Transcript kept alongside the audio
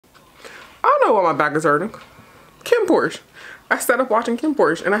know why my back is hurting. Kim Porsche. I sat up watching Kim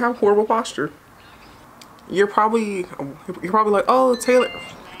Porsche and I have horrible posture. You're probably like, oh, Taylor,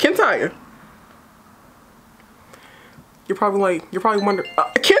 Kentaya. You're probably wondering,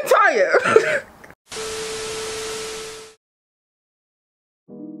 Kentaya.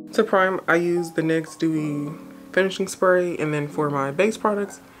 To prime, I use the NYX Dewy Finishing Spray, and then for my base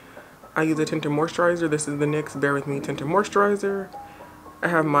products, I use a tinted moisturizer. This is the NYX Bare With Me Tinted Moisturizer. I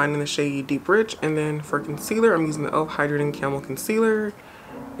have mine in the shade Deep Rich, and then for concealer, I'm using the Velevt Hydrating Camel Concealer,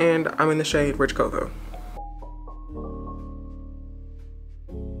 and I'm in the shade Rich Cocoa.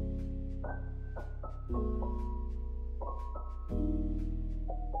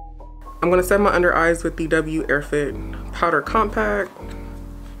 I'm gonna set my under eyes with the W Airfit Powder Compact.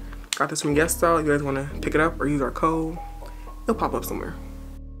 Got this from Yesstyle. If you guys wanna pick it up or use our code, it'll pop up somewhere.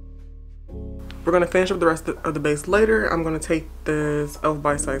 We're gonna finish up the rest of the base later. I'm gonna take this Elf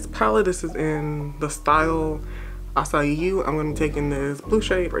By Size palette. This is in the style Açaí. I'm gonna be taking this blue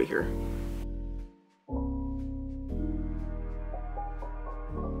shade right here.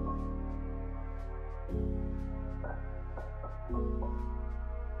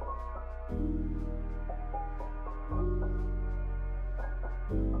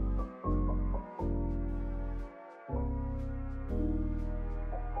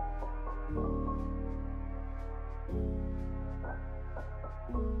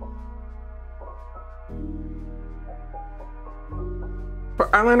 For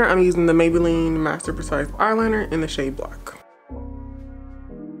eyeliner, I'm using the Maybelline Master Precise Eyeliner in the shade Black.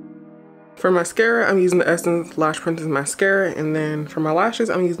 For mascara, I'm using the Essence Lash Princess Mascara, and then for my lashes,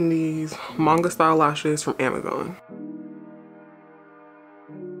 I'm using these manga style lashes from Amazon.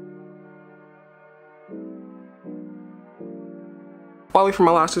 While I wait for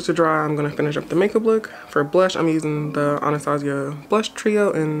my lashes to dry, I'm gonna finish up the makeup look. For blush, I'm using the Anastasia Blush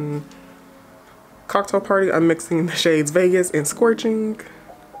Trio in Cocktail Party. I'm mixing the shades Vegas and Scorching.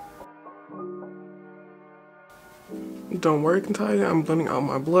 Don't worry, Kentaya, I'm blending out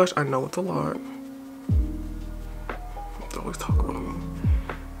my blush. I know it's a lot. They always talk about me.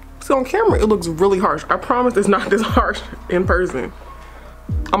 See, on camera, it looks really harsh. I promise it's not this harsh in person.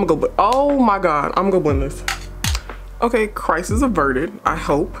 I'm gonna go, oh my God, I'm gonna blend this. Okay, crisis averted, I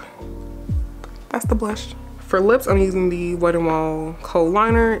hope. That's the blush. For lips, I'm using the Wet n Wild Kohl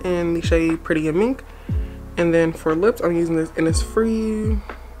liner in the shade Pretty and Mink. And then for lips, I'm using this Innisfree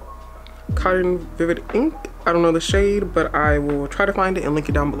Cotton Vivid Ink. I don't know the shade, but I will try to find it and link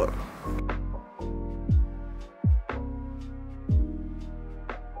it down below.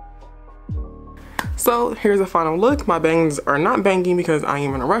 So here's the final look. My bangs are not banging because I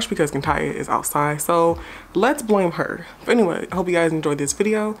am in a rush because Kentaya is outside. So let's blame her. But anyway, I hope you guys enjoyed this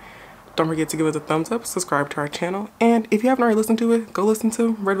video. Don't forget to give us a thumbs up, subscribe to our channel, and if you haven't already listened to it, go listen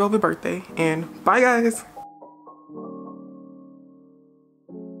to Red Velvet Birthday, and bye guys!